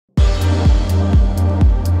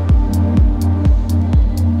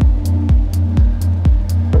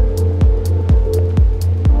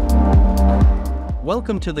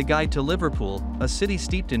Welcome to the Guide to Liverpool, a city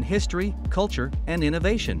steeped in history, culture, and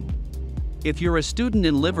innovation. If you're a student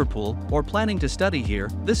in Liverpool or planning to study here,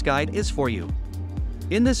 this guide is for you.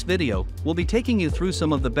 In this video, we'll be taking you through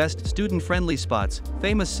some of the best student-friendly spots,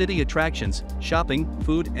 famous city attractions, shopping,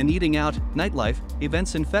 food and eating out, nightlife,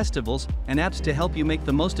 events and festivals, and apps to help you make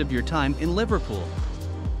the most of your time in Liverpool.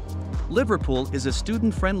 Liverpool is a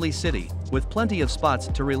student-friendly city, with plenty of spots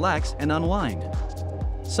to relax and unwind.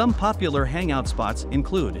 Some popular hangout spots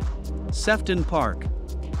include Sefton Park,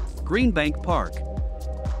 Greenbank Park,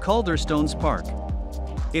 Calderstones Park.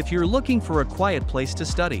 If you're looking for a quiet place to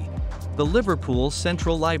study, the Liverpool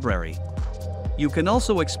Central Library. You can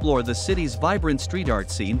also explore the city's vibrant street art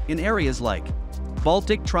scene in areas like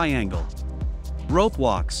Baltic Triangle, rope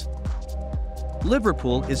walks.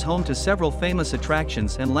 Liverpool is home to several famous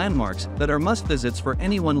attractions and landmarks that are must-visits for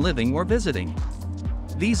anyone living or visiting.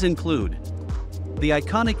 These include the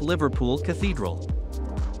iconic Liverpool Cathedral,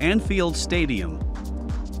 Anfield Stadium,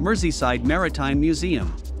 Merseyside Maritime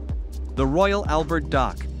Museum, the Royal Albert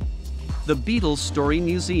Dock, the Beatles Story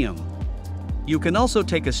Museum. You can also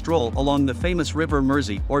take a stroll along the famous River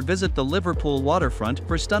Mersey or visit the Liverpool waterfront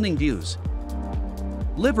for stunning views.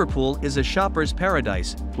 Liverpool is a shopper's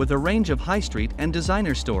paradise, with a range of high street and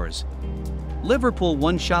designer stores. Liverpool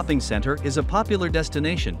One Shopping Centre is a popular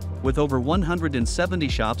destination, with over 170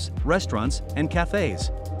 shops, restaurants, and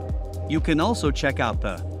cafes. You can also check out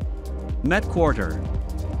the Met Quarter,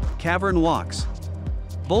 Cavern Walks,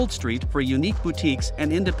 Bold Street for unique boutiques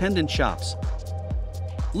and independent shops.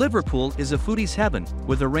 Liverpool is a foodie's heaven,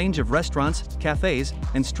 with a range of restaurants, cafes,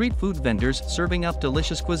 and street food vendors serving up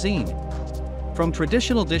delicious cuisine. From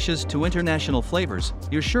traditional dishes to international flavors,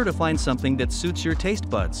 you're sure to find something that suits your taste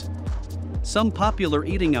buds. Some popular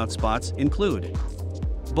eating out spots include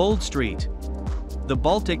Bold Street, the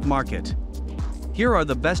Baltic Market. Here are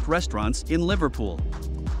the best restaurants in Liverpool: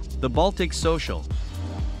 the Baltic Social,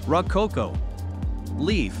 Rococo,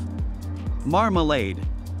 Leaf, Marmalade.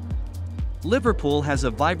 Liverpool has a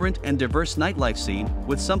vibrant and diverse nightlife scene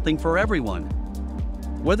with something for everyone.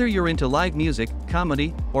 Whether you're into live music,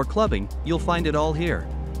 comedy, or clubbing, you'll find it all here.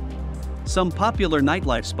 Some popular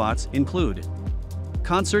nightlife spots include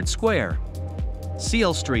Concert Square,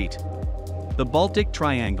 Seal Street, the Baltic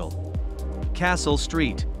Triangle, Castle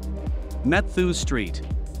Street, Metthew Street.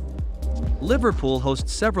 Liverpool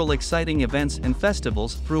hosts several exciting events and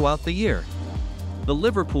festivals throughout the year. The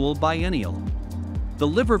Liverpool Biennial, the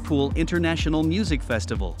Liverpool International Music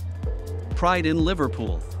Festival, Pride in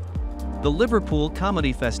Liverpool, the Liverpool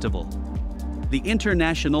Comedy Festival, the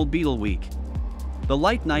International Beatle Week, the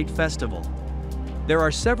Light Night Festival. There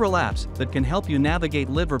are several apps that can help you navigate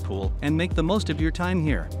Liverpool and make the most of your time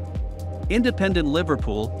here. Independent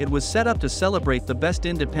Liverpool, it was set up to celebrate the best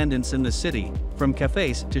independence in the city, from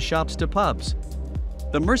cafes to shops to pubs.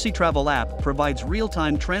 The Mercy Travel app provides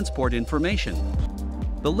real-time transport information.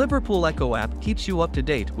 The Liverpool Echo app keeps you up to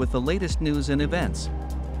date with the latest news and events.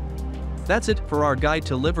 That's it for our guide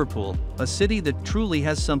to Liverpool, a city that truly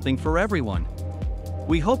has something for everyone.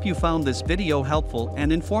 We hope you found this video helpful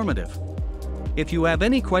and informative. If you have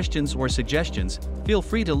any questions or suggestions, feel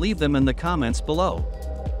free to leave them in the comments below.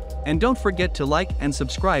 And don't forget to like and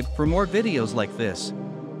subscribe for more videos like this.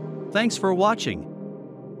 Thanks for watching.